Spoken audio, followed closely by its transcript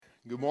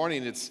Good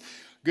morning. It's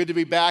good to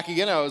be back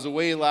again. I was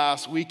away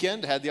last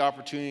weekend. Had the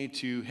opportunity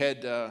to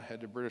head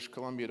to British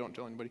Columbia. Don't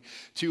tell anybody.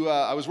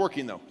 I was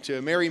working though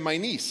to marry my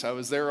niece. I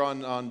was there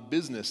on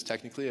business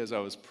technically as I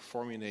was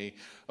performing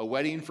a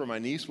wedding for my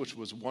niece, which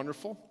was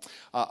wonderful.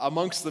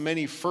 Amongst the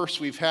many firsts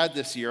we've had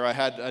this year, I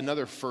had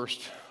another first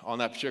on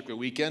that particular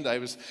weekend.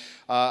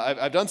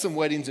 I've done some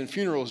weddings and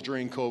funerals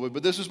during COVID,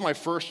 but this was my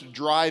first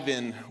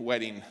drive-in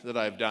wedding that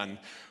I've done,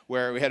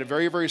 where we had a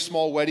very, very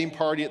small wedding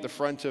party at the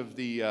front of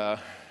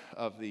the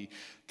I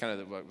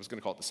was going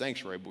to call it the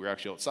sanctuary, but we were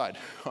actually outside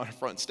on a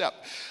front step.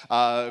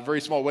 A very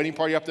small wedding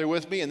party up there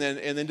with me, and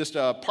then just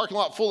a parking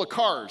lot full of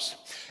cars.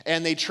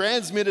 And they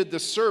transmitted the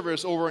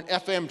service over an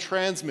FM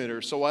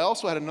transmitter. So I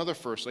also had another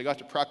first. I got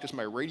to practice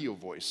my radio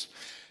voice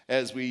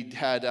as we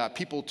had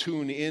people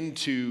tune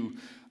into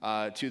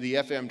to the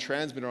FM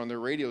transmitter on their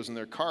radios in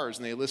their cars,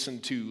 and they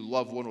listened to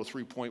Love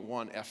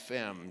 103.1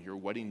 FM, your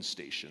wedding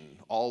station.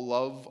 All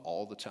love,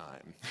 all the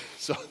time.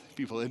 So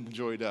people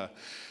enjoyed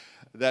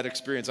that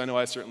experience. I know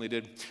I certainly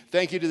did.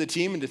 Thank you to the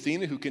team and to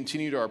Athena who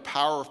continued our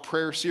Power of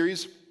Prayer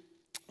series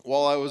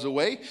while I was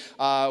away.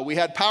 We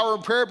had power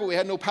in prayer, but we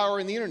had no power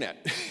in the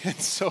internet. And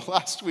so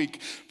last week,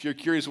 if you're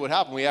curious what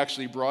happened, we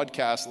actually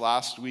broadcast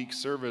last week's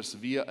service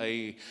via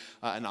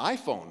an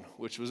iPhone,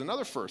 which was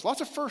another first. Lots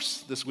of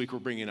firsts this week we're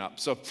bringing up.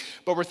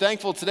 But we're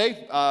thankful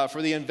today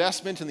for the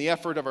investment and the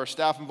effort of our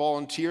staff and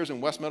volunteers in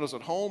West Meadows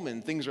at Home,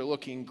 and things are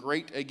looking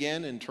great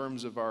again in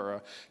terms of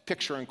our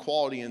picture and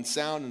quality and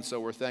sound, and so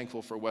we're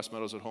thankful for West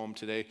Meadows at Home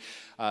today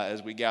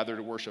as we gather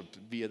to worship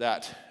via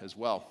that as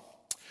well.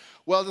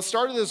 Well, at the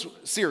start of this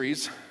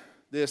series,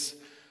 this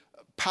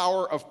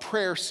Power of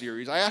Prayer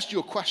series, I asked you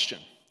a question.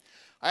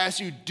 I asked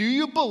you, do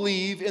you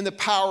believe in the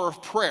power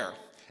of prayer?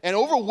 And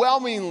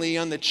overwhelmingly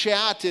on the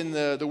chat and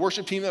the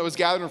worship team that was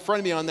gathered in front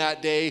of me on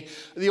that day,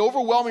 the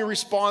overwhelming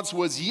response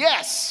was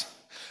yes,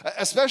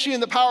 especially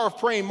in the power of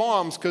praying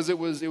moms, because it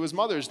was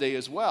Mother's Day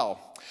as well.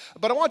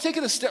 But I want to take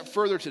it a step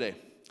further today.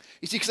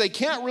 You see, because I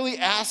can't really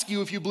ask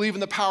you if you believe in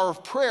the power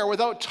of prayer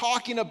without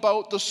talking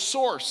about the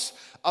source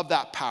of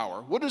that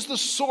power. What is the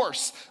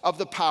source of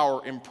the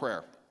power in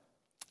prayer?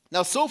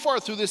 Now, so far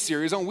through this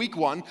series, on week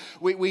one,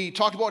 we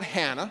talked about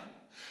Hannah,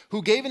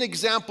 who gave an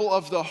example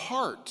of the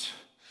heart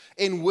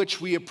in which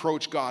we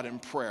approach God in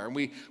prayer. And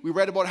we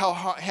read about how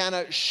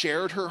Hannah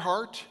shared her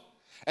heart,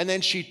 and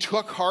then she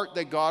took heart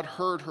that God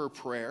heard her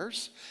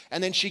prayers,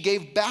 and then she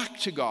gave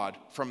back to God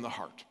from the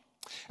heart.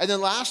 And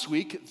then last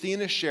week,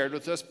 Athena shared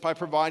with us by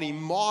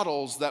providing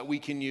models that we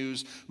can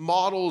use,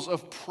 models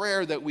of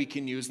prayer that we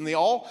can use. And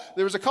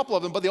there was a couple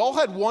of them, but they all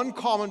had one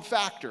common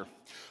factor.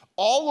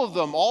 All of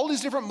them, all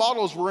these different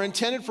models were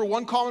intended for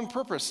one common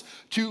purpose,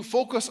 to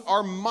focus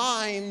our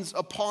minds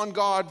upon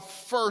God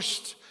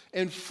first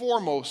and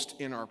foremost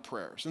in our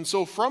prayers. And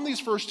so from these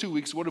first 2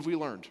 weeks, what have we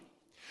learned?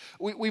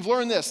 We've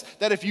learned this,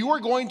 that if you are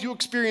going to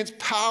experience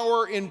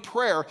power in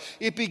prayer,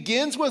 it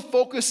begins with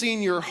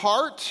focusing your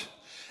heart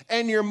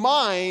and your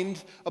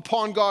mind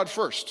upon God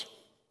first.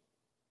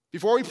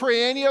 Before we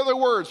pray any other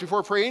words,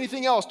 before we pray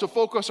anything else, to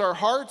focus our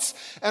hearts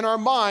and our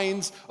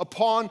minds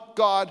upon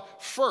God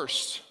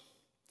first.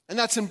 And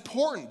that's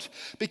important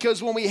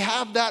because when we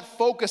have that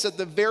focus at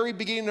the very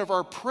beginning of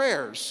our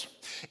prayers,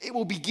 it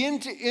will begin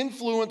to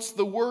influence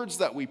the words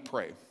that we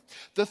pray,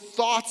 the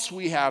thoughts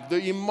we have,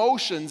 the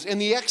emotions, and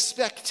the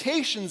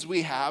expectations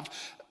we have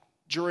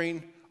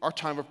during our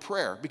time of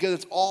prayer, because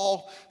it's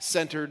all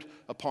centered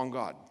upon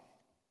God.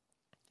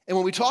 And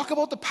when we talk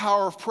about the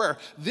power of prayer,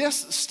 this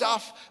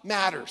stuff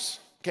matters,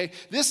 okay?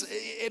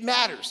 It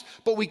matters,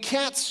 but we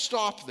can't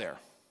stop there.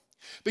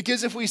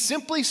 Because if we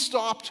simply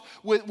stopped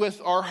with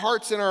our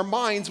hearts and our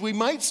minds, we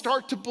might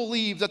start to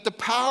believe that the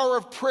power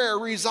of prayer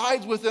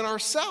resides within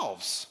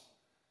ourselves.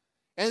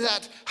 And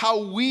that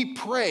how we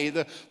pray,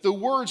 the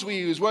words we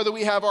use, whether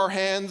we have our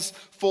hands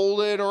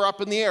folded or up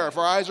in the air, if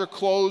our eyes are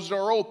closed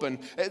or open,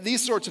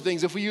 these sorts of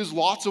things, if we use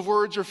lots of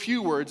words or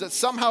few words, that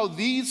somehow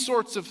these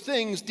sorts of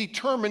things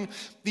determine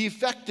the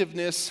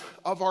effectiveness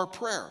of our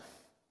prayer.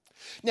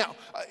 Now,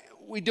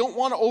 we don't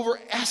want to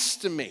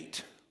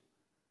overestimate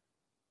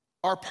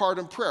our part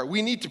in prayer.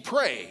 We need to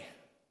pray.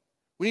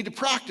 We need to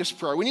practice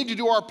prayer. We need to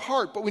do our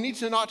part, but we need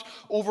to not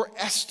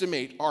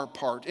overestimate our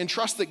part and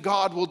trust that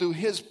God will do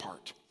his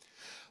part.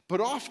 But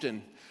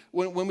often,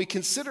 when we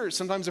consider,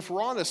 sometimes if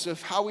we're honest,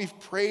 of how we've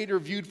prayed or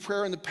viewed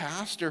prayer in the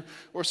past,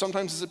 or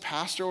sometimes as a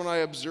pastor when I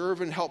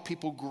observe and help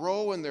people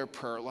grow in their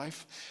prayer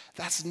life,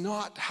 that's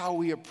not how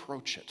we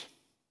approach it.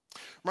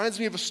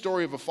 Reminds me of a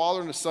story of a father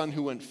and a son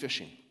who went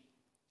fishing.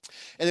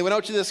 And they went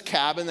out to this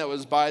cabin that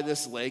was by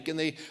this lake, and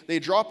they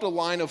dropped a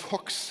line of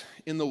hooks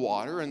in the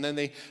water, and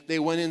then they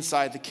went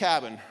inside the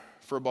cabin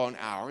for about an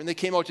hour, and they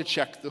came out to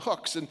check the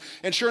hooks.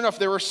 And sure enough,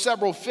 there were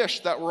several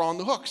fish that were on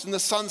the hooks. And the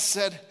son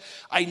said,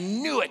 I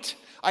knew it.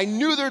 I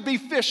knew there'd be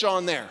fish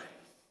on there.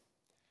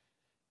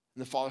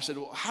 And the father said,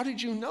 well, how did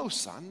you know,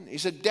 son? He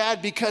said,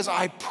 Dad, because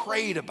I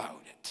prayed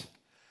about it.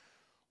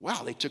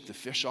 Well, they took the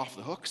fish off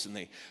the hooks, and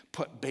they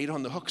put bait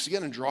on the hooks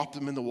again and dropped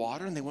them in the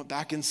water, and they went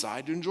back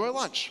inside to enjoy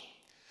lunch.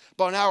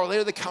 About an hour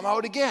later, they come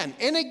out again.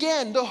 And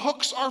again, the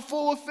hooks are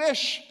full of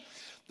fish.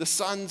 The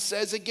son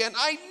says again,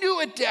 I knew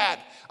it, Dad.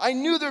 I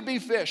knew there'd be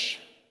fish.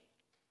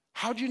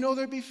 How'd you know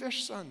there'd be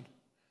fish, son?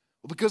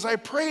 Well, because I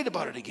prayed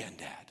about it again,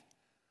 Dad.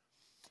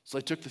 So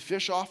they took the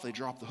fish off. They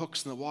dropped the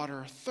hooks in the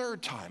water a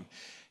third time.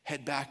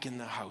 Head back in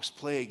the house,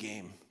 play a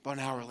game. About an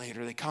hour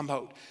later, they come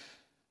out.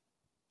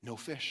 No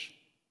fish.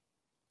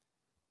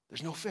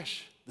 There's no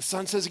fish. The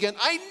son says again,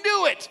 I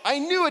knew it. I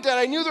knew it, Dad.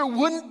 I knew there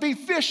wouldn't be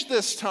fish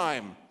this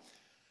time.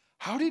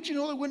 How did you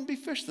know there wouldn't be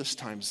fish this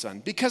time,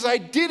 son? Because I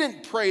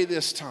didn't pray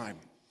this time.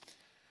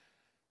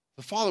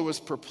 The father was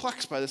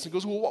perplexed by this and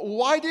goes, well,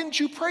 why didn't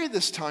you pray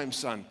this time,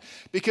 son?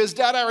 Because,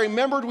 Dad, I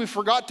remembered we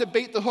forgot to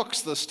bait the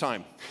hooks this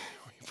time.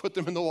 We put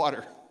them in the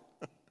water.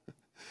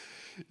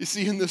 You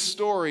see, in this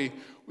story,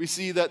 we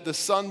see that the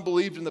son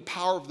believed in the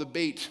power of the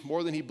bait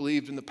more than he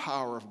believed in the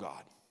power of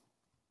God.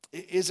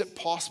 Is it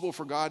possible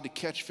for God to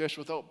catch fish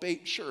without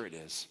bait? Sure it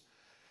is.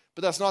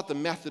 But that's not the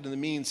method and the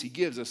means he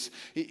gives us.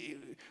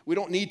 We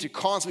don't need to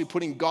constantly be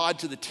putting God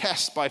to the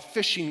test by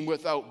fishing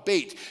without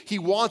bait. He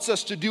wants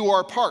us to do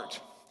our part.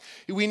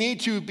 We need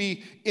to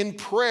be in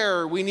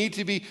prayer. We need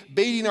to be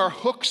baiting our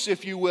hooks,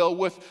 if you will,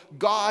 with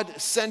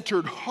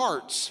God-centered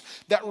hearts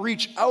that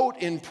reach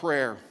out in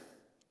prayer.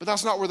 But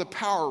that's not where the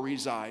power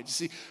resides.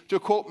 See, to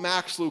quote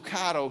Max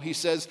Lucado, he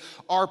says,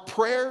 our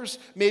prayers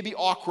may be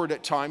awkward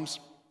at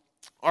times.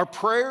 Our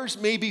prayers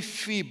may be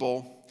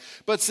feeble.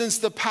 But since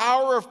the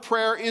power of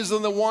prayer is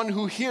in the one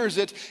who hears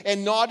it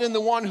and not in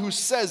the one who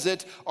says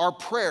it, our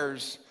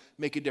prayers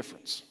make a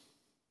difference.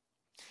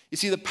 You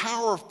see, the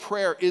power of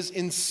prayer is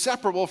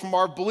inseparable from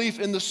our belief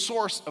in the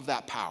source of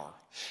that power.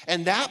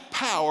 And that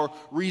power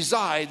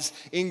resides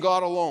in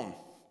God alone.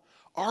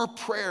 Our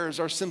prayers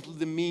are simply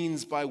the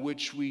means by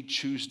which we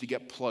choose to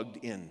get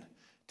plugged in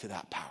to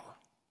that power.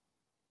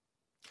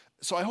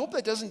 So I hope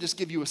that doesn't just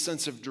give you a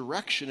sense of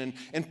direction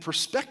and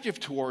perspective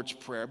towards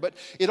prayer, but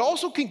it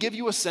also can give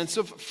you a sense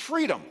of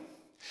freedom.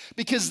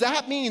 Because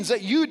that means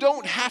that you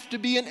don't have to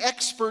be an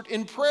expert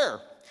in prayer.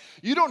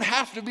 You don't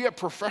have to be a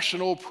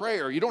professional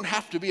prayer. You don't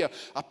have to be a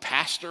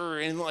pastor or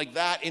anything like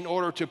that in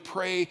order to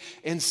pray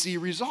and see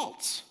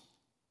results.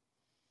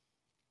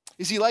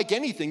 You see, like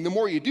anything, the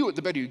more you do it,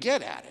 the better you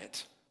get at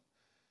it.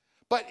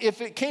 But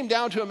if it came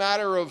down to a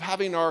matter of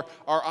having our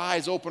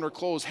eyes open or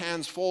closed,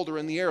 hands folded or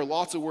in the air,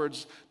 lots of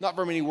words, not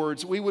very many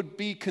words, we would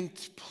be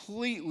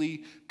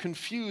completely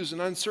confused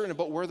and uncertain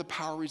about where the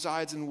power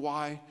resides and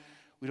why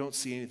we don't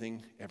see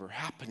anything ever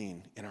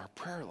happening in our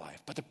prayer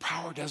life. But the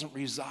power doesn't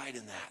reside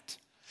in that.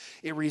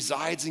 It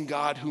resides in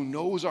God who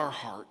knows our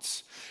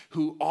hearts,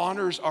 who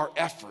honors our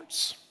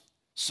efforts.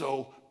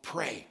 So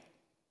pray.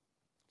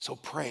 So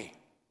pray.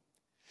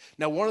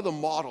 Now, one of the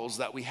models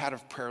that we had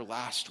of prayer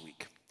last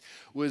week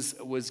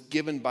was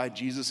given by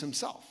Jesus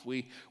himself.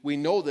 We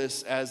know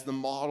this as the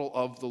model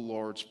of the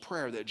Lord's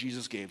Prayer that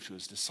Jesus gave to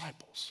his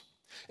disciples.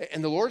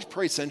 And the Lord's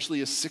Prayer essentially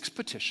is 6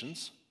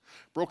 petitions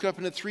broken up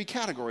into 3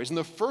 categories. And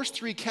the first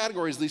 3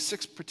 categories, these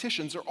 6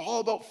 petitions, are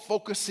all about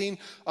focusing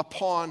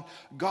upon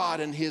God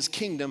and his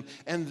kingdom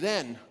and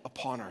then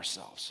upon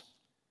ourselves.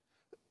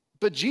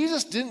 But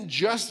Jesus didn't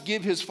just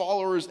give his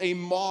followers a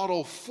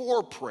model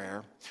for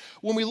prayer.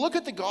 When we look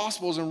at the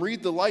Gospels and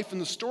read the life and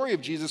the story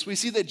of Jesus, we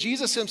see that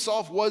Jesus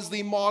himself was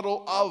the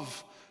model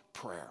of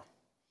prayer.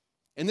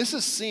 And this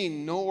is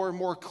seen nowhere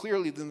more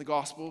clearly than the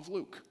Gospel of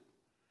Luke.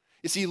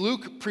 You see,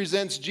 Luke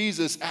presents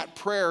Jesus at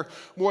prayer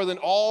more than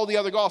all the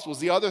other Gospels.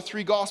 The other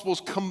 3 Gospels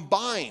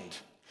combined,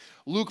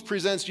 Luke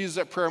presents Jesus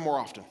at prayer more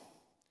often.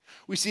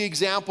 We see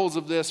examples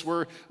of this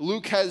where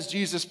Luke has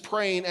Jesus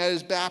praying at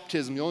his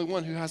baptism, the only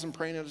one who has him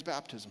praying at his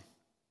baptism.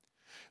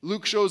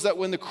 Luke shows that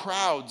when the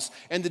crowds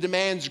and the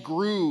demands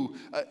grew,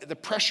 the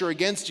pressure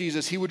against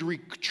Jesus, he would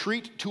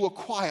retreat to a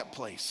quiet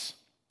place.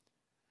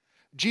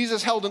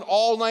 Jesus held an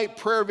all-night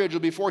prayer vigil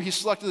before he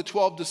selected the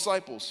 12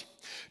 disciples.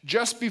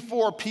 Just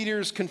before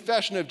Peter's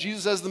confession of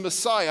Jesus as the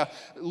Messiah,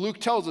 Luke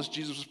tells us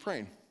Jesus was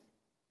praying.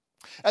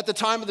 At the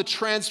time of the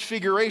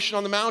transfiguration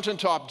on the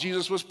mountaintop,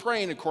 Jesus was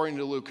praying, according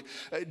to Luke.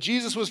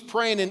 Jesus was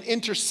praying an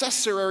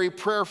intercessory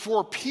prayer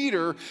for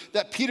Peter,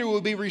 that Peter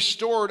would be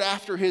restored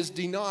after his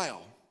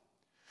denial.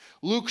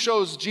 Luke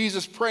shows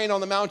Jesus praying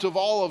on the Mount of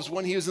Olives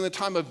when he was in the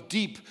time of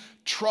deep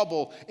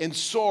trouble and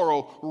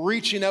sorrow,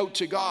 reaching out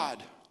to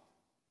God.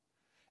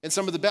 And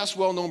some of the best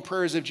well-known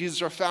prayers of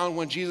Jesus are found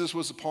when Jesus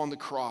was upon the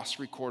cross,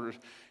 recorded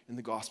in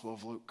the Gospel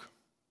of Luke.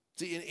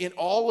 See, in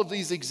all of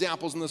these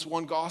examples in this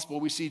one gospel,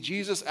 we see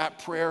Jesus at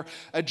prayer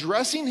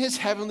addressing his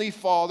heavenly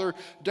Father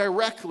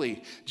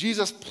directly.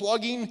 Jesus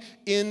plugging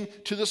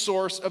into the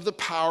source of the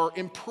power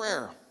in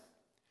prayer.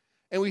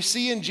 And we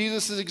see in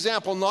Jesus'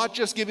 example not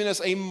just giving us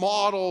a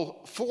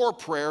model for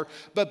prayer,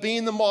 but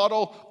being the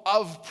model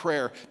of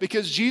prayer.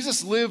 Because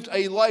Jesus lived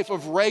a life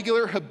of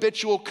regular,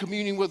 habitual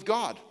communion with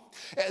God.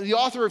 And the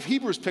author of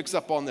Hebrews picks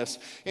up on this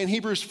in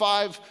Hebrews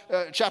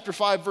chapter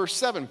 5, verse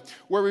 7,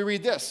 where we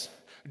read this.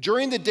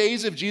 During the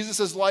days of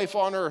Jesus' life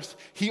on earth,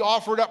 he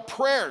offered up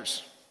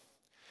prayers.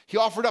 He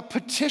offered up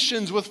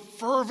petitions with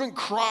fervent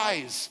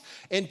cries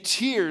and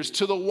tears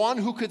to the one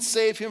who could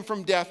save him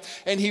from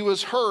death, and he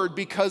was heard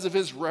because of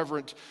his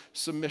reverent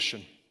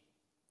submission.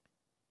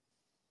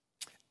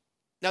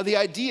 Now, the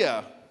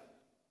idea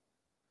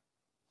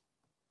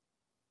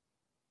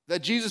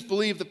that Jesus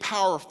believed the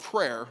power of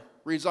prayer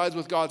resides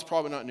with God is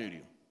probably not new to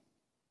you.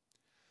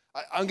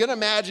 I'm going to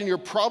imagine you're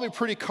probably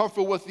pretty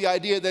comfortable with the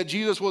idea that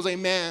Jesus was a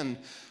man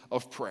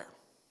of prayer.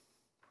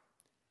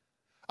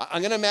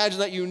 I'm going to imagine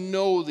that you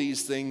know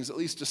these things, at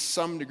least to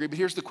some degree, but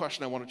here's the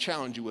question I want to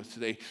challenge you with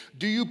today.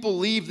 Do you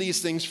believe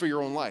these things for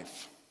your own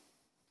life?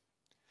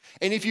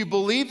 And if you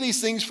believe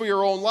these things for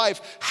your own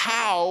life,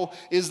 how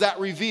is that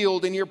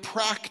revealed in your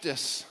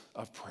practice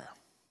of prayer?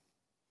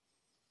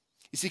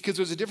 You see, because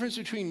there's a difference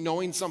between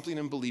knowing something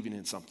and believing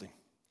in something.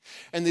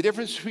 And the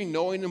difference between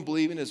knowing and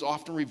believing is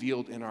often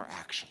revealed in our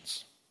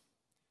actions.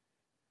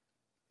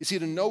 You see,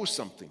 to know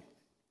something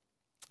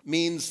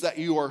means that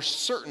you are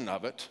certain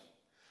of it,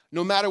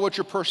 no matter what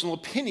your personal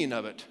opinion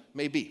of it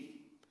may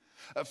be.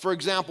 For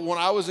example, when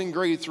I was in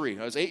grade 3,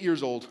 I was 8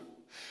 years old,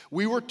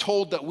 we were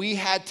told that we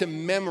had to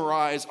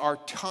memorize our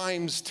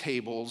times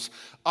tables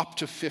up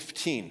to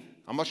 15.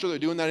 I'm not sure they're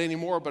doing that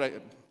anymore, but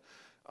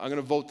I'm going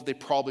to vote that they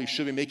probably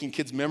should be making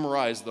kids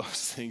memorize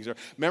those things. Or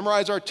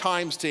memorize our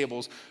times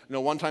tables,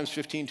 1 times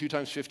 15, 2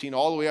 times 15,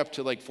 all the way up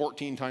to like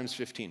 14 times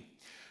 15.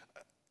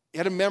 You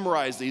had to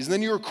memorize these, and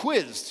then you were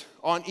quizzed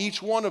on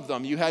each one of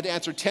them. You had to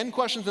answer 10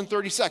 questions in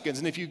 30 seconds,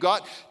 and if you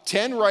got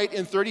 10 right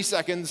in 30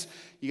 seconds,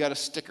 you got a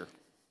sticker.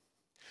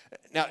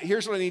 Now,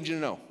 here's what I need you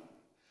to know.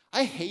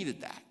 I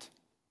hated that.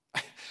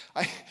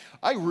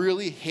 I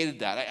really hated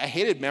that. I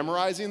hated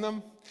memorizing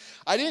them.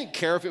 I didn't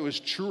care if it was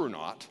true or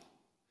not.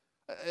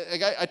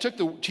 I took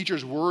the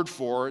teacher's word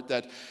for it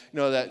that,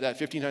 that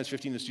 15 times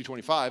 15 is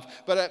 225,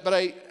 but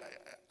I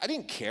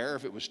didn't care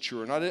if it was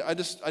true or not. I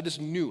just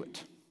knew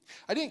it.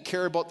 I didn't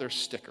care about their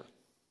sticker,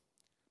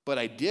 but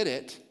I did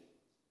it.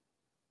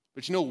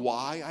 But you know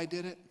why I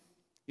did it?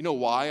 You know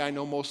why I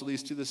know most of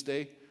these to this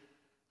day?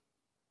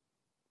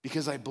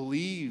 Because I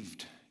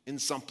believed in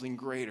something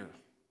greater.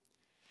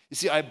 You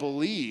see, I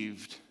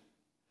believed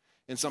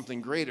in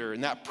something greater,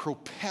 and that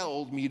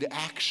propelled me to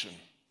action.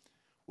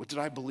 What did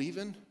I believe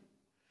in?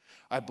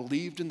 I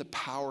believed in the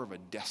power of a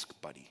desk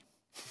buddy.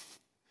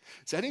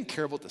 See, I didn't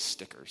care about the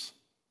stickers.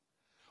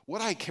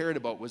 What I cared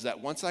about was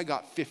that once I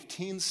got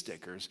 15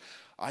 stickers,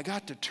 I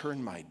got to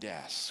turn my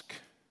desk.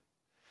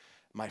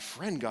 My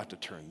friend got to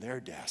turn their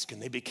desk,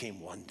 and they became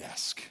one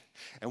desk.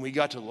 And we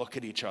got to look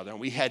at each other, and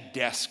we had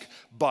desk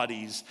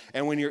buddies.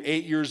 And when you're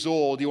 8 years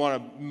old, you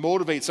want to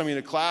motivate somebody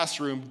in a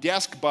classroom,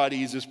 desk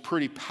buddies is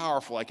pretty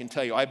powerful, I can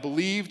tell you. I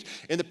believed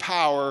in the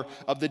power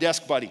of the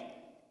desk buddy.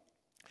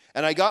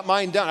 And I got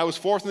mine done. I was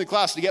fourth in the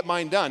class to get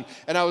mine done.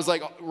 And I was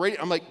like,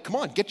 I'm like, come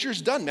on, get yours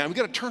done, man. We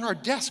got to turn our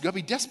desks. We got to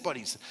be desk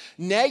buddies.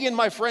 Nagging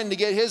my friend to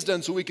get his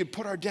done so we could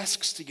put our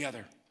desks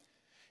together.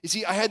 You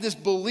see, I had this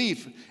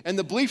belief, and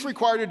the belief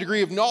required a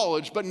degree of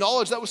knowledge, but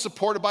knowledge that was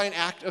supported by an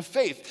act of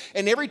faith.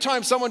 And every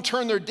time someone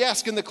turned their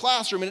desk in the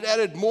classroom, it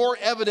added more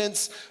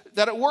evidence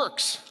that it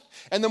works.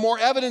 And the more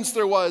evidence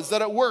there was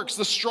that it works,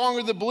 the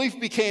stronger the belief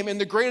became, and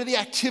the greater the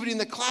activity in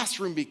the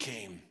classroom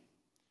became.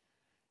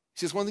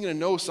 See, it's one thing to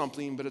know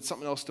something, but it's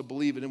something else to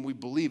believe it, and we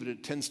believe it,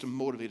 it tends to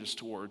motivate us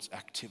towards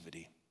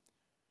activity.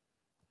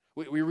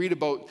 We read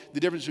about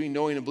the difference between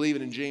knowing and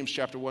believing in James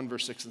chapter 1,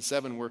 verse 6 and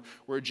 7,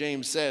 where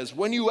James says,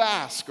 when you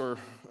ask or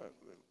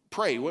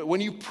pray,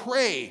 when you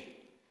pray,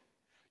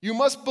 you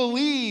must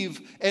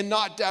believe and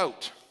not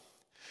doubt.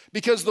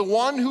 Because the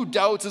one who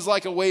doubts is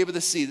like a wave of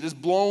the sea that is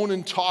blown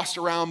and tossed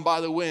around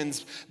by the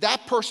winds.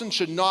 That person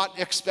should not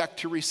expect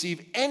to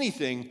receive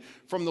anything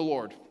from the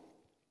Lord.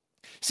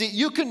 See,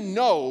 you can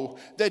know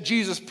that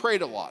Jesus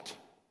prayed a lot.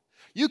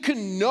 You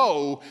can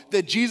know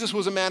that Jesus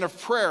was a man of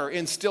prayer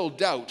and still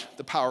doubt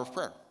the power of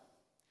prayer.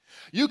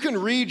 You can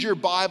read your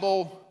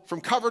Bible from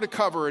cover to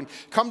cover and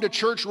come to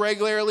church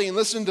regularly and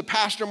listen to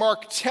Pastor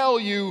Mark tell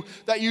you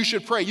that you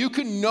should pray. You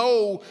can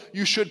know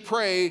you should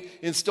pray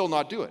and still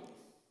not do it.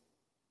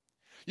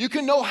 You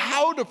can know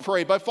how to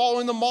pray by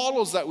following the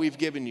models that we've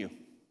given you,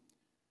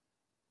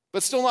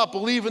 but still not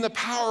believe in the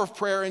power of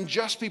prayer and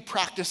just be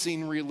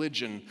practicing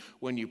religion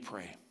when you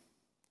pray.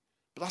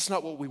 But that's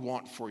not what we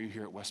want for you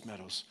here at West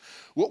Meadows.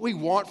 What we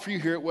want for you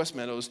here at West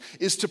Meadows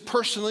is to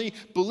personally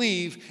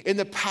believe in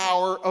the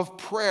power of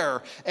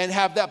prayer and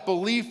have that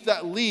belief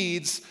that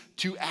leads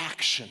to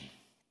action.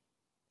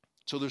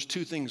 So there's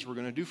two things we're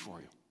going to do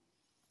for you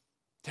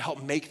to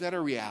help make that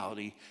a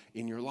reality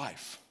in your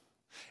life.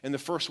 And the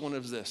first one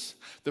is this.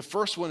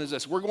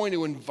 We're going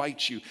to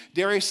invite you.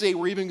 Dare I say,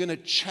 we're even going to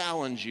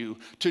challenge you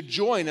to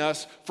join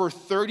us for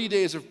 30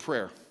 days of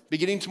prayer.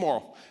 Beginning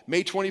tomorrow,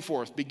 May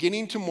 24th,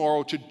 beginning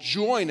tomorrow to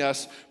join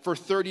us for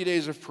 30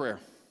 days of prayer.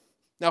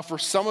 Now, for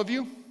some of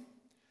you,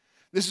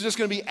 this is just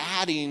going to be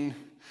adding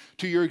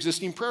to your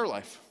existing prayer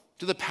life,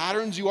 to the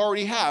patterns you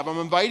already have. I'm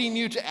inviting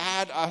you to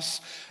add us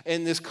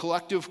in this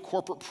collective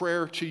corporate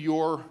prayer to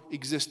your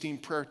existing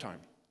prayer time.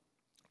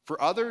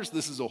 For others,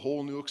 this is a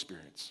whole new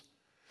experience.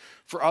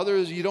 For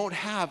others, you don't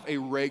have a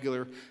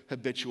regular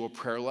habitual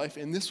prayer life,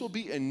 and this will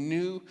be a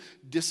new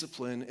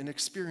discipline and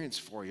experience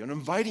for you. I'm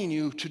inviting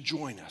you to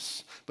join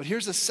us. But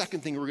here's the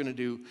second thing we're going to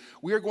do.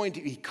 We are going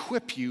to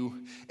equip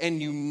you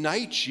and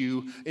unite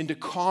you into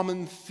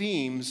common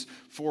themes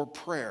for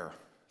prayer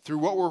through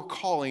what we're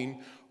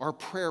calling our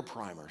prayer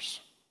primers.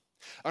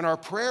 And our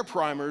prayer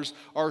primers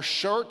are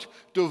short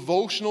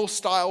devotional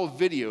style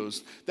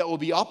videos that will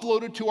be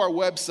uploaded to our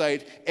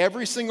website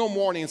every single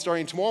morning,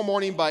 starting tomorrow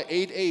morning by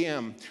 8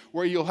 a.m.,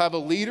 where you'll have a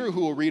leader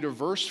who will read a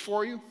verse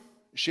for you,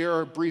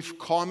 share a brief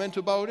comment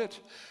about it,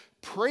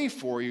 pray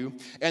for you,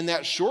 and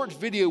that short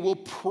video will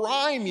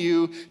prime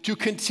you to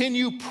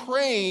continue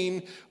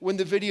praying when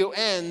the video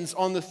ends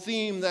on the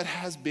theme that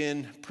has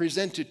been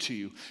presented to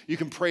you. You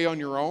can pray on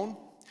your own.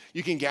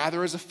 You can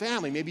gather as a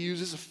family, maybe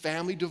use as a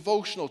family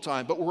devotional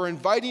time. But we're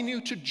inviting you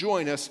to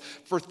join us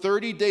for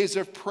 30 days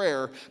of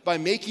prayer by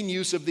making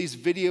use of these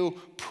video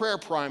prayer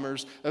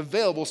primers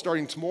available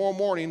starting tomorrow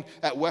morning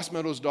at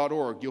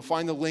westmeadows.org. You'll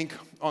find the link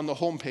on the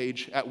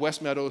homepage at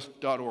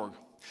westmeadows.org.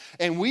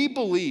 And we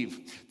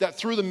believe that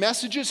through the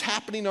messages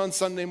happening on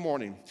Sunday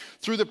morning,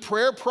 through the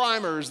prayer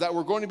primers that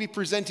we're going to be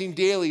presenting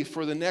daily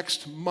for the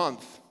next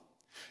month,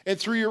 and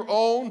through your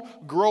own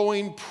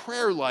growing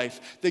prayer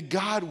life, that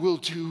God will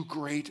do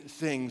great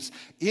things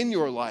in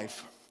your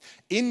life,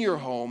 in your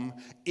home,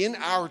 in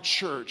our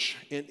church,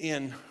 and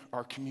in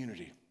our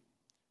community.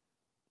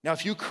 Now,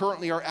 if you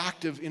currently are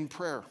active in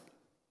prayer,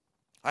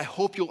 I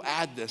hope you'll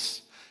add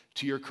this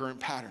to your current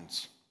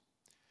patterns.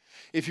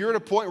 If you're at a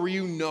point where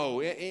you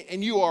know,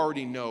 and you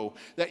already know,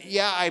 that,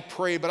 yeah, I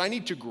pray, but I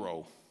need to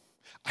grow.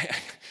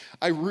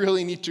 I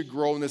really need to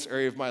grow in this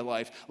area of my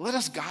life. Let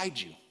us guide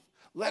you.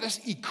 Let us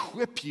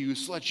equip you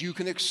so that you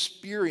can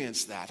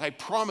experience that. I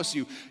promise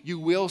you, you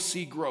will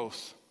see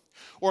growth.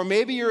 Or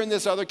maybe you're in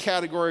this other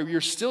category where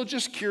you're still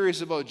just curious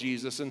about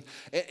Jesus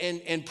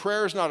and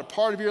prayer is not a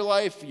part of your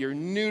life. You're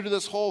new to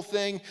this whole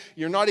thing.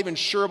 You're not even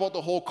sure about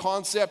the whole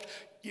concept.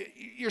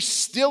 You're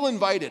still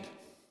invited.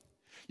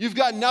 You've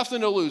got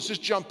nothing to lose.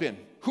 Just jump in.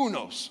 Who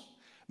knows?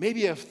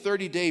 Maybe a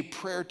 30-day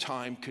prayer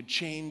time could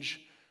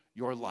change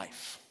your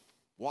life.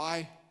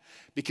 Why?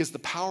 Because the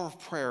power of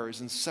prayer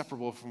is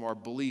inseparable from our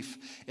belief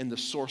in the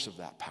source of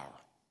that power.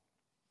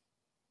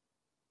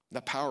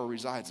 That power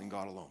resides in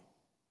God alone.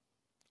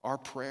 Our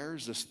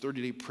prayers, this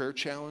 30-day prayer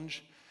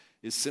challenge,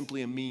 is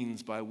simply a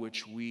means by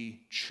which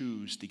we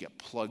choose to get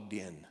plugged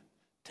in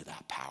to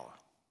that power.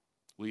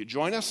 Will you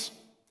join us?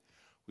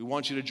 We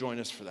want you to join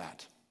us for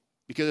that.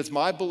 Because it's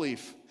my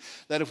belief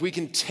that if we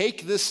can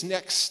take this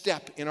next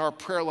step in our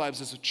prayer lives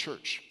as a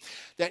church,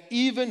 that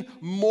even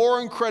more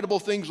incredible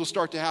things will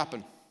start to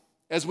happen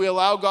as we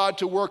allow God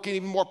to work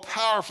even more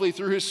powerfully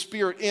through His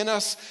Spirit in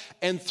us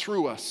and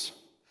through us.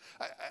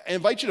 I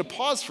invite you to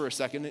pause for a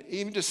second and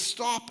even just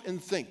stop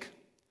and think.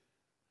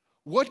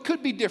 What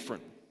could be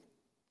different?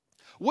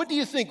 What do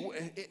you think?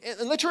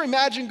 And let your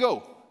imagination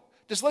go.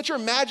 Just let your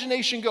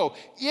imagination go.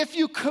 If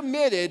you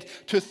committed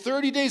to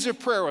 30 days of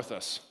prayer with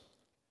us,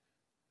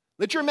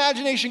 let your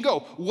imagination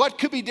go. What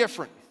could be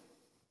different?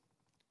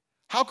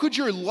 How could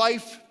your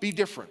life be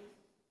different?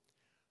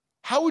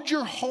 How would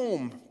your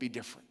home be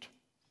different?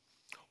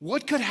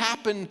 What could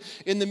happen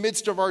in the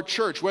midst of our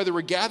church, whether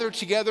we're gathered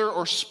together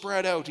or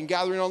spread out and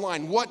gathering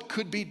online? What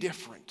could be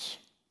different?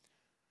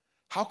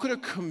 How could a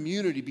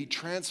community be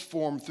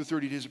transformed through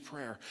 30 days of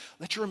prayer?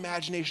 Let your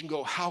imagination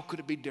go. How could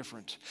it be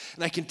different?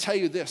 And I can tell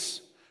you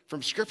this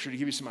from Scripture to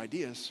give you some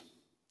ideas.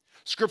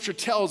 Scripture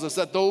tells us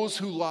that those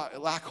who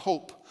lack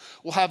hope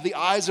will have the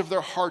eyes of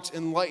their hearts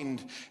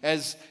enlightened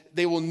as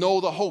they will know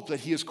the hope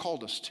that He has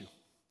called us to.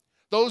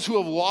 Those who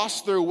have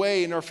lost their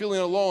way and are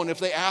feeling alone, if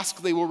they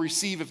ask, they will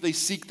receive. If they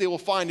seek, they will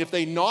find. If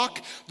they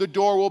knock, the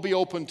door will be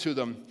open to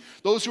them.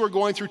 Those who are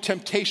going through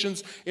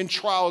temptations and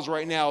trials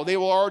right now, they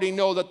will already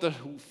know that the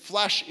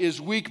flesh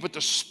is weak, but the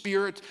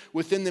spirit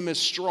within them is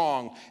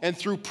strong. And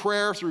through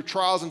prayer, through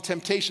trials and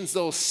temptations,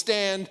 they'll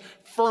stand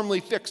firmly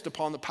fixed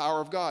upon the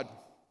power of God.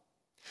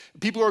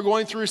 People who are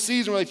going through a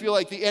season where they feel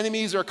like the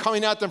enemies are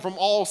coming at them from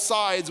all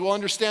sides will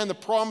understand the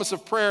promise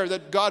of prayer,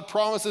 that God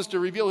promises to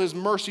reveal His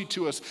mercy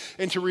to us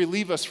and to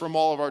relieve us from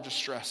all of our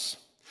distress.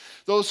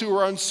 Those who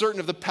are uncertain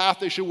of the path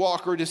they should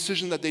walk or a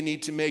decision that they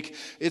need to make,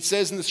 it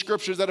says in the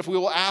Scriptures that if we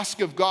will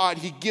ask of God,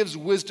 He gives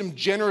wisdom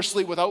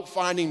generously without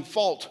finding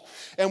fault.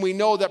 And we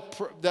know that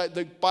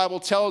the Bible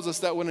tells us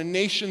that when a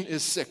nation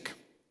is sick,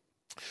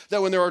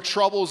 that when there are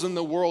troubles in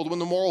the world, when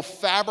the moral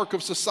fabric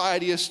of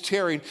society is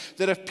tearing,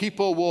 that if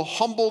people will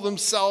humble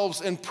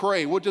themselves and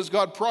pray, what does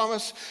God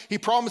promise? He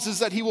promises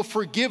that He will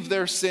forgive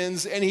their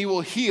sins and He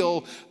will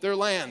heal their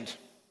land.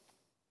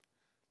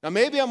 Now,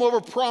 maybe I'm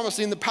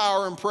over-promising the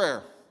power in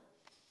prayer,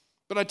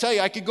 but I tell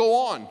you, I could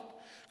go on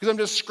because I'm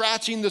just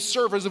scratching the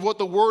surface of what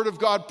the Word of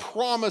God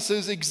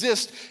promises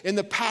exist in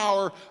the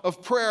power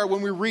of prayer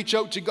when we reach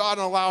out to God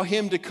and allow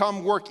Him to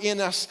come work in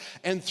us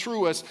and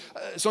through us.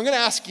 So I'm going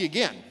to ask you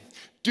again.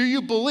 Do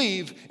you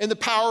believe in the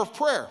power of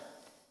prayer?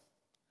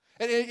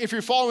 And if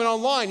you're following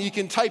online, you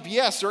can type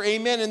yes or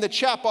amen in the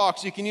chat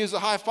box. You can use the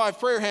high five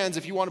prayer hands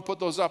if you want to put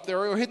those up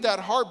there, or hit that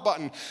heart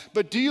button.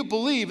 But do you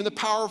believe in the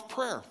power of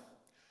prayer?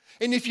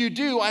 And if you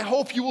do, I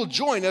hope you will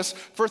join us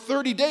for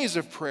 30 days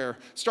of prayer,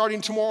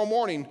 starting tomorrow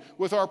morning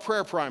with our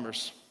prayer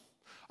primers.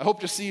 I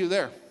hope to see you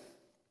there.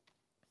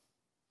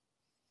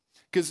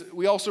 Because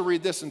we also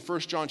read this in 1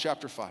 John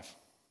chapter 5,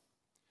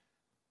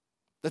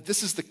 that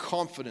this is the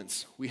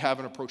confidence we have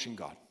in approaching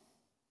God.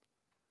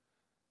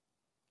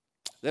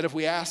 That if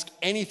we ask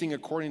anything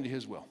according to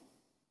his will,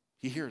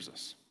 he hears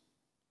us.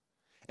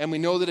 And we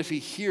know that if he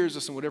hears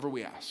us in whatever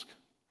we ask,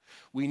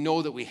 we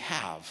know that we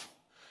have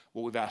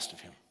what we've asked of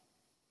him.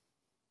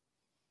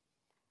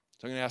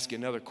 So I'm going to ask you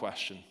another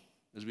question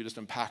as we just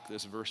unpack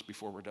this verse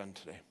before we're done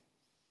today.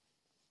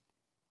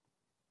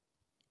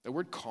 The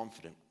word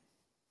confident.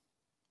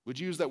 Would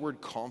you use that word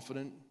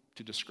confident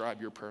to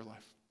describe your prayer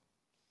life?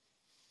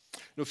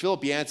 You know,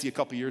 Philip Yancey a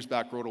couple years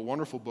back wrote a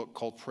wonderful book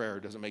called Prayer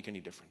Doesn't Make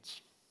Any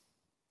Difference.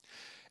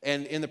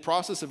 And in the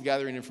process of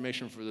gathering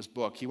information for this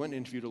book, he went and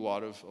interviewed a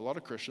lot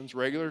of Christians,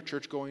 regular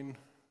church-going,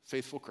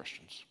 faithful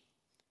Christians.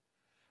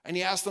 And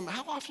he asked them,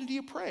 how often do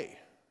you pray?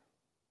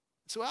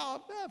 So,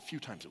 well, a few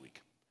times a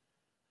week.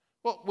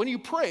 Well, when you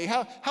pray,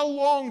 how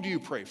long do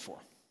you pray for?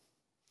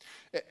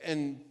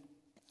 And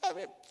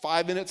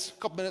 5 minutes,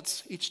 a couple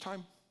minutes each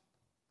time.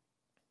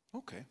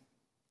 Okay.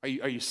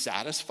 Are you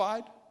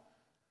satisfied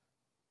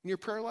in your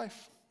prayer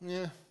life?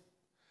 Yeah,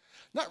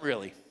 not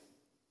really.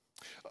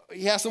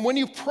 He asked them, when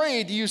you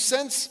pray, do you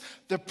sense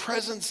the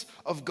presence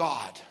of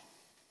God?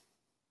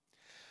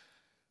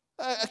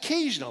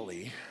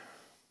 Occasionally.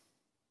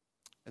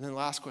 And then the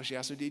last question he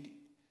asked him, do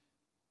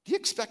you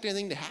expect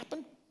anything to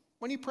happen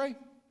when you pray?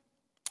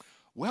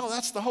 Well,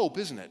 that's the hope,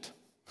 isn't it?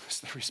 That's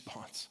the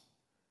response.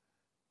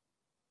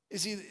 You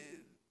see,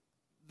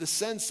 the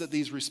sense that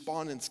these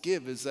respondents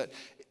give is that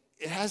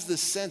it has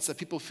this sense that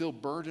people feel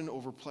burden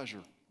over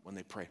pleasure when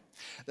they pray,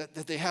 that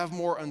they have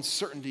more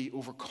uncertainty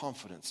over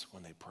confidence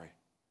when they pray.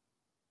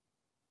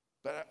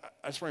 But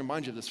I just want to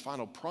remind you of this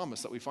final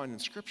promise that we find in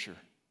Scripture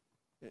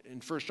in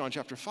 1 John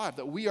chapter 5,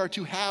 that we are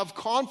to have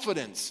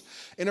confidence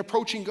in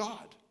approaching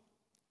God.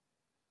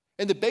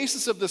 And the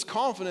basis of this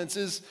confidence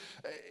is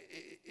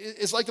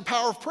like the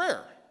power of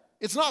prayer.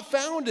 It's not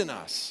found in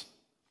us.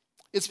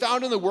 It's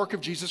found in the work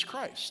of Jesus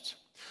Christ,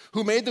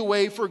 who made the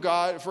way for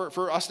God,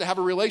 for us to have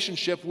a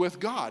relationship with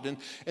God,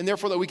 and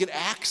therefore that we could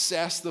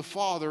access the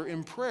Father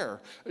in prayer.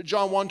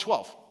 John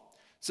 1:12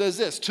 says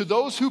this, to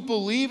those who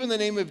believe in the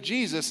name of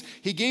Jesus,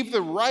 he gave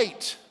the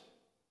right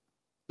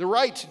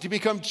to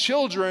become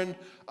children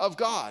of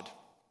God.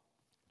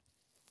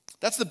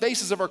 That's the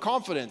basis of our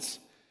confidence,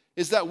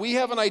 is that we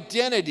have an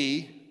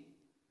identity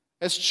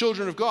as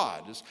children of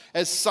God,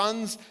 as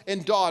sons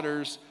and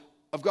daughters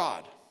of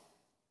God,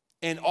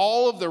 and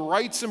all of the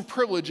rights and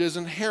privileges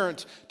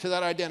inherent to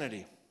that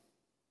identity.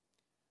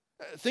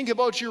 Think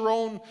about your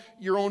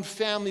own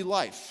family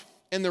life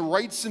and the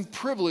rights and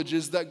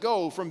privileges that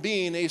go from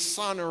being a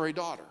son or a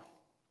daughter.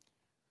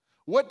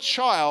 What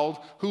child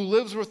who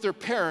lives with their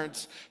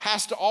parents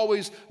has to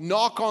always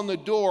knock on the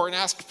door and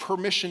ask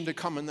permission to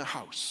come in the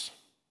house?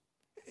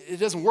 It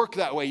doesn't work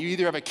that way. You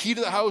either have a key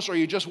to the house or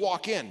you just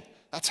walk in.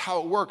 That's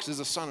how it works as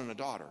a son and a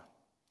daughter.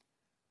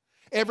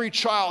 Every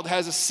child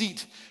has a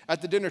seat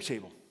at the dinner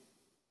table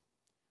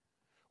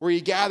where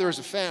you gather as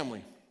a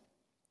family,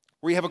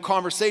 where you have a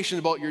conversation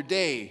about your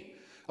day,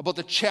 about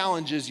the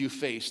challenges you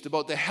faced,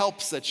 about the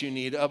helps that you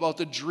need, about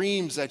the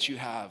dreams that you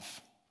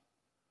have.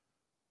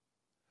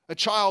 A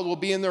child will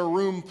be in their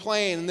room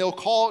playing, and they'll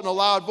call out in a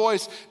loud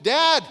voice,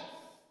 "Dad!"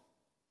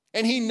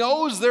 And he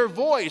knows their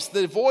voice,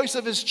 the voice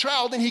of his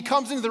child, and he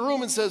comes into the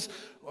room and says,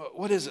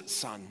 "What is it,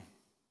 son?"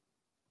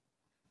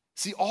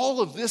 See,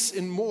 all of this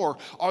and more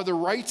are the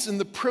rights and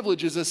the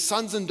privileges as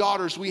sons and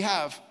daughters we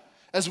have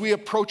as we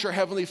approach our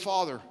Heavenly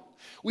Father.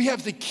 We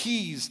have the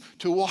keys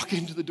to walk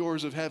into the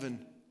doors of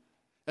heaven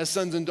as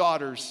sons and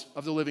daughters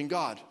of the living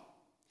God.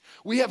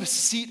 We have a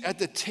seat at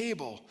the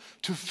table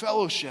to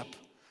fellowship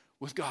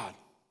with God.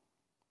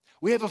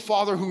 We have a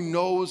Father who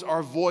knows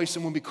our voice,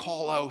 and when we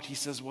call out, he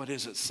says, "What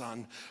is it,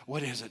 son?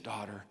 What is it,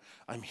 daughter?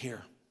 I'm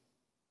here."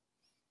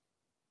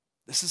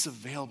 This is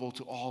available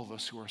to all of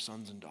us who are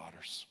sons and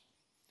daughters.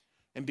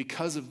 And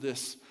because of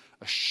this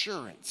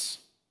assurance,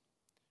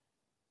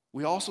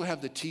 we also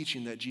have the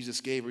teaching that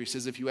Jesus gave, where he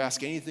says, if you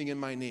ask anything in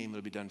my name,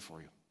 it'll be done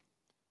for you.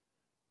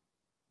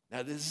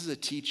 Now, this is a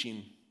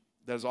teaching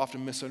that is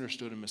often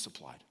misunderstood and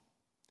misapplied.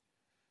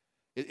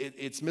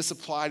 It's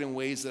misapplied in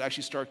ways that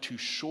actually start to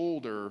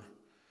shoulder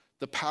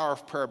the power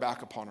of prayer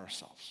back upon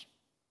ourselves.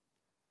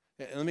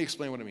 And let me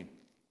explain what I mean.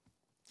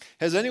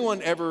 Has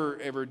anyone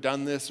ever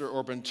done this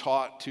or been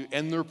taught to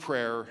end their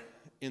prayer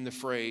in the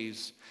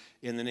phrase,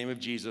 "In the name of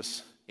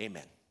Jesus,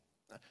 amen"?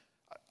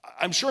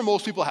 I'm sure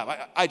most people have.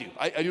 I do.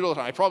 I do it all the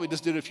time. I probably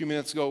just did it a few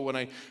minutes ago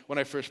when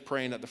I first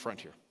praying at the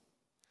front here.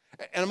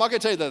 And I'm not going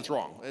to tell you that it's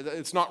wrong.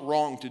 It's not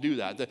wrong to do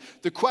that.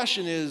 The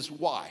question is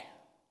why?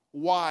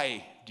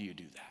 Why do you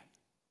do that?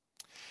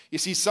 You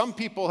see, some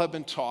people have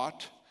been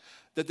taught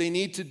that they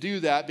need to do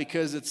that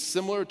because it's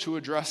similar to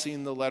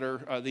addressing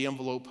the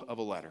envelope of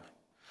a letter.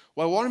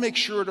 Well, I want to make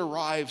sure it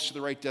arrives to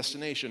the right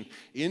destination.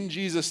 In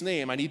Jesus'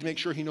 name, I need to make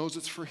sure he knows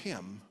it's for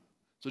him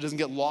so it doesn't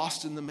get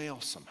lost in the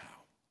mail somehow.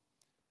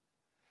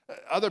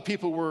 Other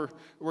people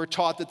were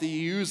taught that they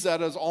use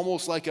that as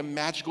almost like a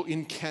magical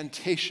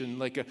incantation,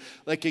 like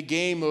a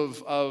game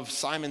of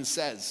Simon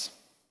Says.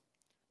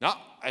 No,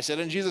 I said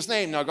in Jesus'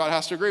 name. Now God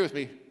has to agree with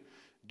me.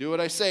 Do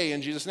what I say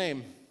in Jesus'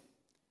 name.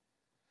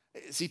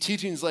 See,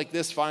 teachings like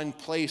this find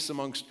place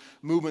amongst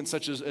movements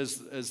such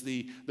as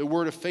the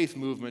Word of Faith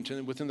movement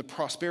and within the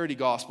prosperity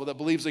gospel that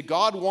believes that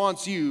God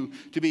wants you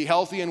to be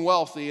healthy and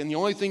wealthy, and the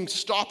only thing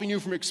stopping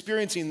you from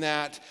experiencing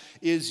that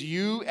is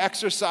you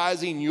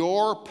exercising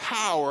your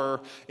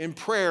power in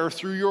prayer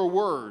through your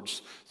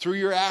words, through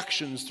your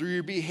actions, through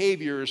your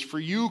behaviors, for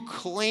you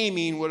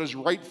claiming what is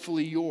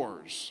rightfully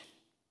yours.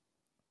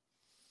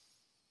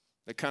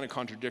 That kind of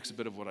contradicts a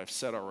bit of what I've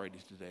said already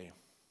today.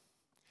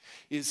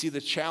 You see,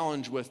 the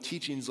challenge with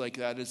teachings like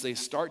that is they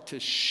start to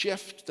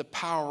shift the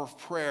power of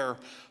prayer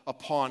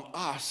upon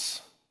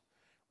us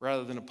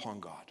rather than upon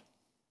God.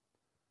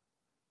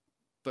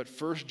 But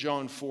 1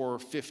 John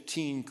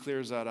 4:15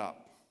 clears that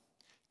up.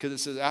 Because it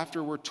says,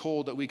 after we're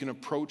told that we can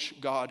approach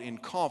God in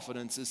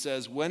confidence, it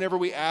says, whenever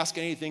we ask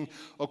anything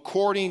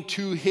according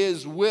to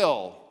his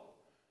will,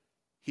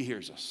 he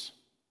hears us.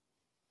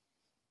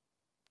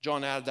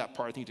 John added that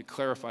part, I think, to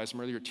clarify some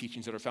earlier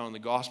teachings that are found in the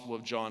Gospel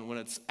of John. When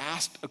it's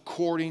asked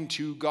according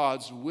to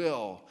God's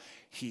will,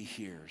 he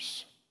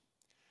hears.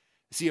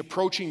 See,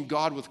 approaching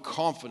God with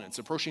confidence,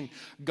 approaching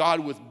God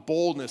with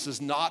boldness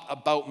is not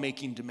about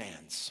making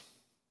demands.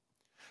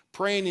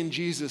 Praying in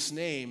Jesus'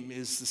 name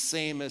is the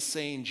same as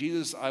saying,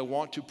 Jesus, I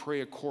want to pray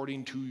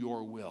according to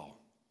your will.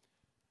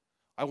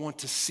 I want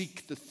to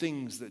seek the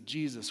things that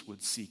Jesus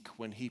would seek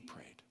when he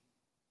prayed.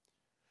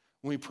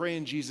 When we pray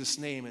in Jesus'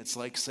 name, it's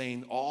like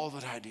saying all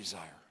that I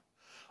desire,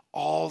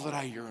 all that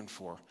I yearn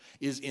for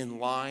is in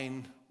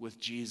line with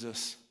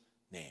Jesus'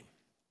 name.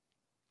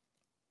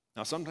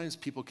 Now, sometimes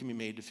people can be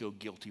made to feel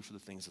guilty for the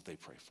things that they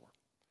pray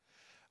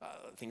for.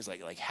 Things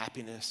like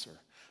happiness or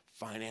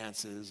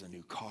finances, a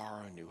new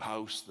car, a new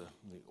house, the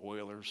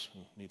Oilers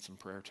need some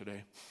prayer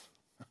today.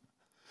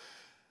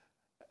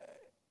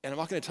 And I'm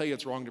not going to tell you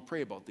it's wrong to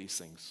pray about these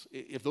things.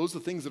 If those are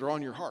the things that are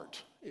on your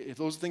heart, if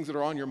those are things that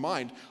are on your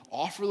mind,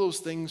 offer those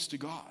things to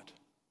God.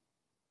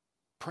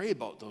 Pray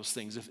about those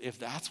things if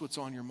that's what's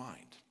on your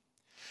mind.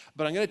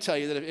 But I'm going to tell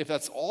you that if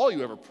that's all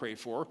you ever pray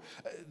for,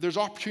 there's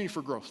opportunity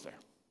for growth there.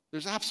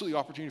 There's absolutely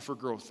opportunity for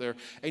growth there,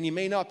 and you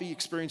may not be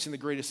experiencing the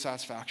greatest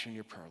satisfaction in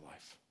your prayer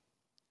life.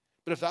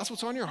 But if that's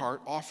what's on your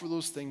heart, offer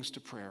those things to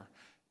prayer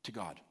to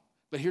God.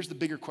 But here's the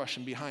bigger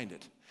question behind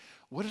it.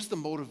 What is the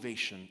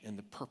motivation and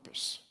the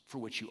purpose for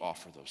which you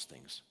offer those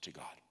things to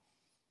God?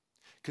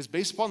 Because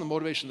based upon the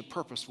motivation and the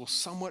purpose will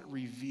somewhat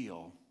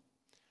reveal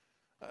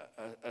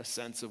a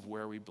sense of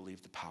where we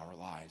believe the power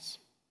lies.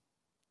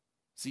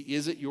 See,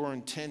 is it your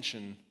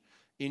intention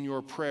in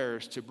your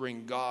prayers to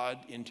bring God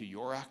into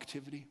your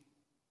activity?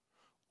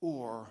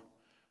 Or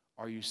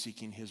are you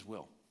seeking his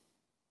will?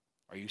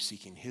 Are you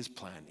seeking his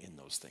plan in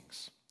those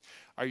things?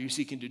 Are you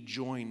seeking to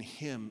join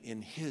him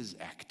in his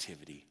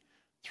activity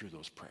through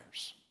those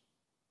prayers?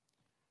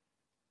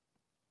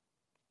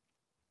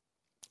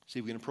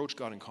 See, we can approach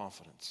God in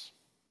confidence.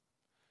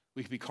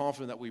 We can be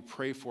confident that we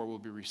pray for will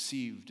be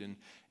received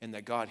and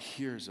that God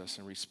hears us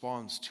and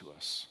responds to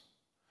us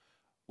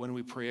when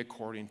we pray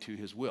according to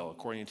his will,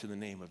 according to the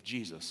name of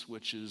Jesus,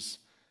 which is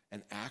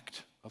an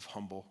act of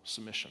humble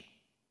submission.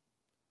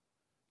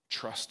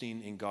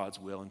 Trusting in God's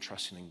will and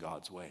trusting in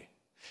God's way.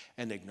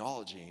 And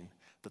acknowledging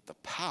that the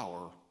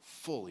power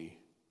fully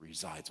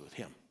resides with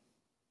him.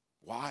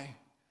 Why?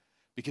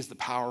 Because the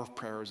power of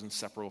prayer is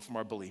inseparable from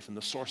our belief in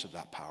the source of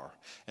that power.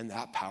 And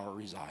that power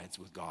resides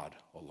with God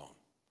alone.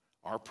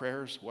 Our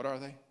prayers, what are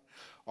they?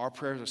 Our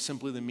prayers are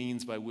simply the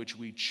means by which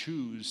we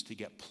choose to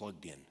get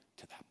plugged in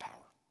to that power.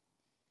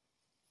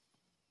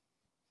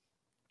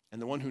 And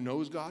the one who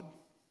knows God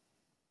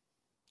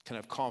can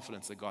have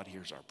confidence that God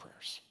hears our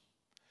prayers.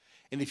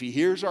 And if he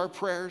hears our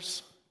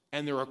prayers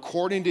and they're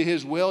according to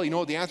his will, you know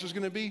what the answer is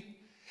going to be?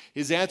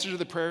 His answer to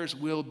the prayers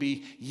will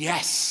be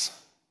yes.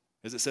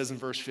 As it says in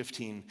verse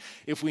 15,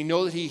 if we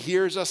know that he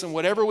hears us in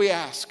whatever we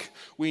ask,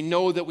 we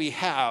know that we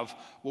have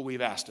what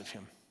we've asked of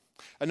him.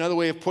 Another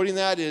way of putting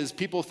that is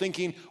people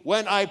thinking,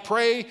 when I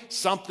pray,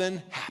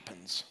 something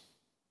happens.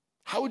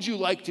 How would you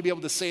like to be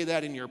able to say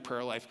that in your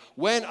prayer life?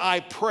 When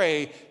I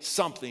pray,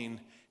 something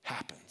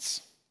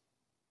happens.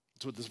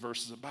 That's what this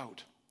verse is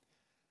about.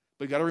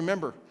 But you got to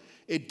remember,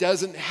 it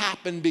doesn't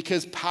happen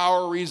because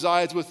power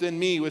resides within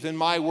me, within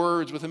my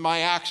words, within my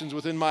actions,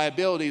 within my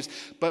abilities.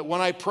 But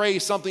when I pray,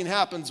 something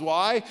happens.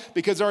 Why?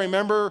 Because I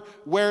remember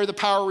where the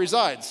power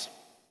resides.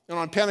 And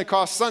on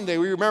Pentecost Sunday,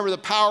 we remember the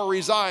power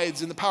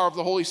resides in the power of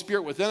the Holy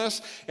Spirit within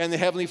us and the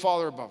Heavenly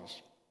Father above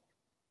us.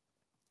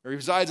 It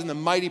resides in the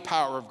mighty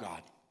power of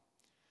God.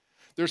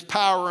 There's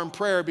power in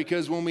prayer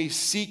because when we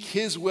seek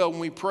his will, when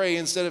we pray,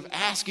 instead of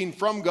asking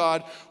from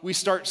God, we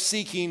start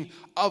seeking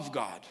of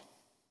God.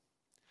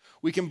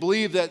 We can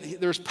believe that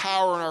there's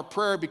power in our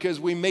prayer because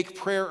we make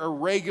prayer a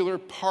regular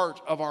part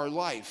of our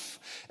life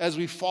as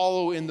we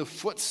follow in the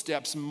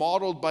footsteps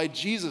modeled by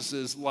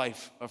Jesus'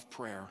 life of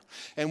prayer.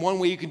 And one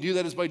way you can do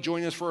that is by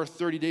joining us for our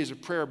 30 days of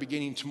prayer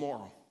beginning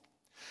tomorrow.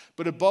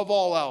 But above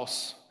all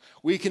else,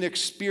 we can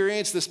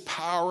experience this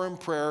power in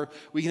prayer.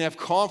 We can have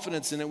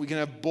confidence in it. We can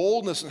have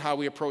boldness in how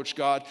we approach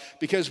God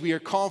because we are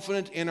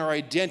confident in our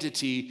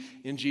identity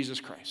in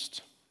Jesus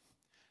Christ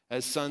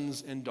as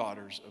sons and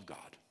daughters of God,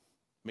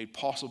 made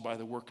possible by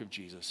the work of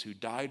Jesus, who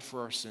died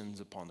for our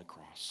sins upon the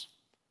cross,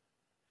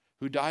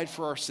 who died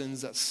for our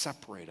sins that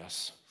separate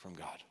us from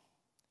God.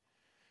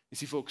 You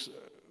see, folks,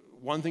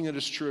 one thing that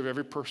is true of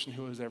every person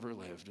who has ever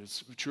lived,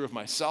 it's true of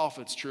myself,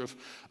 it's true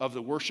of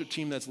the worship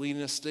team that's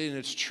leading us today, and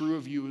it's true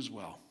of you as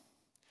well.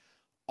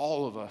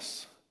 All of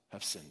us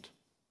have sinned.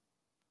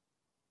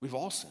 We've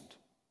all sinned.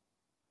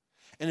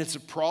 And it's a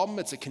problem,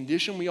 it's a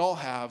condition we all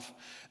have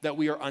that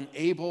we are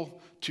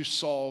unable to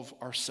solve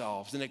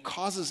ourselves. And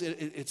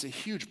it's a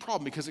huge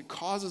problem because it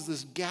causes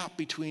this gap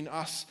between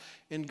us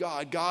and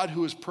God. God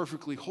who is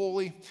perfectly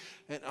holy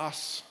and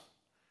us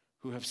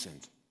who have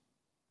sinned.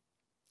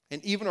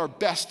 And even our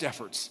best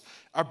efforts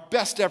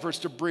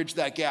to bridge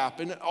that gap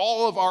and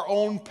all of our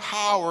own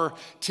power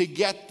to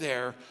get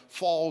there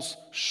falls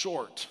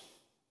short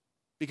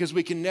because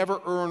we can never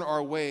earn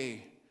our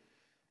way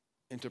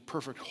into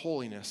perfect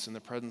holiness in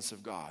the presence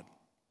of God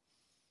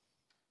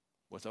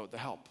without the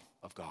help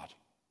of God.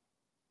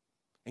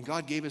 And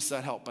God gave us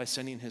that help by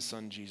sending his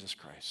son, Jesus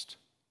Christ,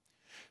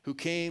 who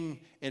came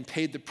and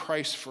paid the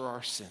price for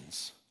our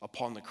sins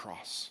upon the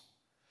cross.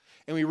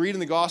 And we read in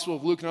the Gospel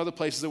of Luke and other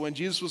places that when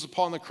Jesus was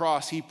upon the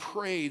cross, he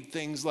prayed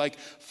things like,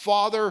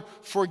 "Father,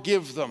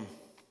 forgive them.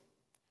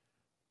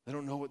 They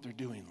don't know what they're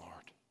doing, Lord."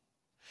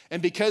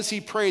 And because he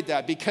prayed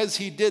that, because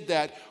he did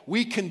that,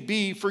 we can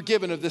be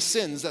forgiven of the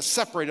sins that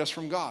separate us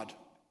from God.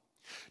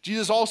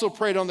 Jesus also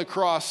prayed on the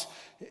cross.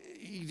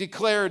 He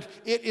declared,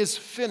 "It is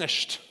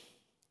finished,"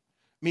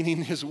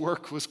 meaning his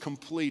work was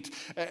complete.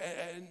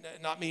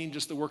 Not meaning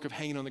just the work of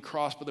hanging on the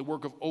cross, but the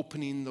work of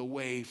opening the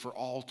way for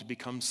all to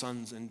become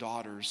sons and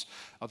daughters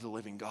of the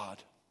living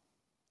God.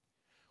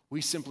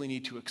 We simply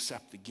need to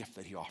accept the gift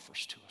that he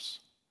offers to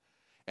us.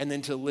 And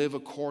then to live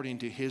according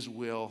to his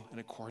will and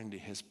according to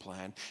his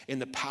plan in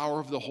the power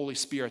of the Holy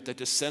Spirit that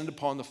descended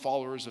upon the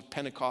followers of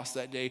Pentecost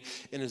that day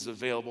and is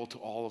available to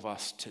all of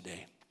us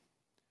today.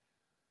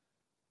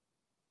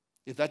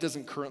 If that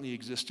doesn't currently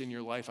exist in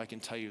your life, I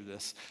can tell you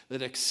this,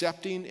 that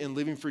accepting and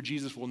living for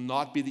Jesus will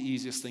not be the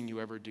easiest thing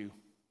you ever do,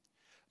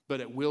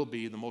 but it will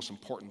be the most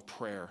important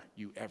prayer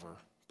you ever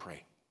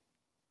pray.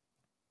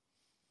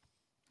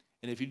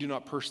 And if you do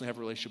not personally have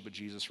a relationship with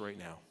Jesus right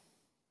now,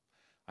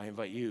 I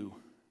invite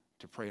you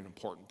to pray an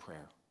important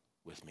prayer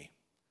with me.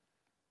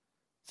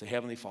 Say,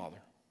 "Heavenly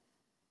Father,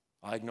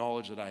 I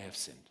acknowledge that I have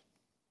sinned.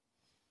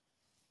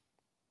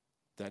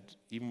 That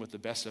even with the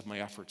best of my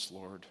efforts,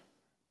 Lord,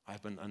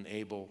 I've been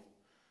unable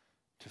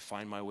to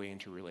find my way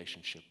into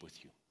relationship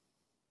with you.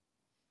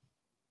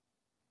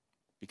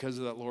 Because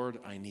of that,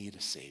 Lord, I need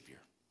a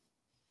Savior.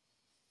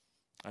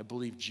 I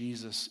believe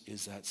Jesus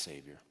is that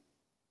Savior.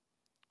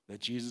 That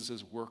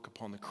Jesus' work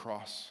upon the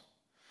cross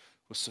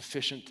was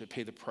sufficient to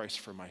pay the price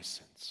for my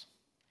sins.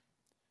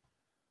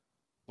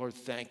 Lord,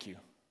 thank you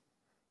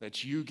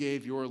that you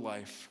gave your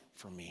life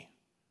for me.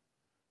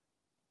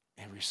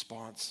 In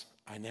response,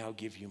 I now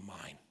give you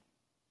mine.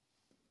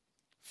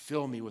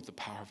 Fill me with the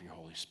power of your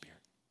Holy Spirit.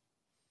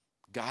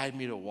 Guide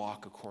me to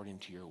walk according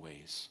to your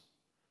ways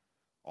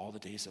all the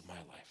days of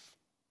my life.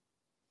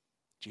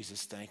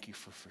 Jesus, thank you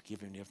for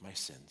forgiving me of my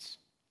sins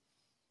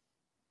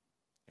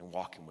and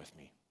walking with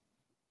me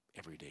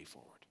every day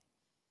forward.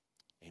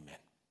 Amen.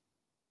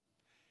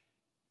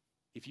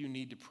 If you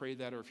need to pray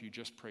that, or if you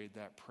just prayed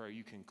that prayer,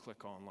 you can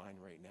click online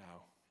right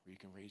now, or you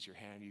can raise your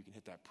hand, or you can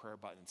hit that prayer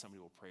button and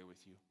somebody will pray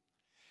with you.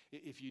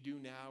 If you do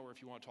now, or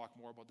if you want to talk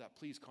more about that,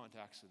 please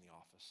contact us in the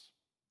office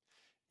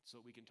so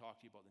that we can talk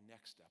to you about the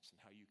next steps and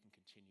how you can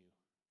continue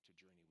to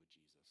journey with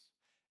Jesus.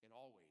 And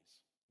always,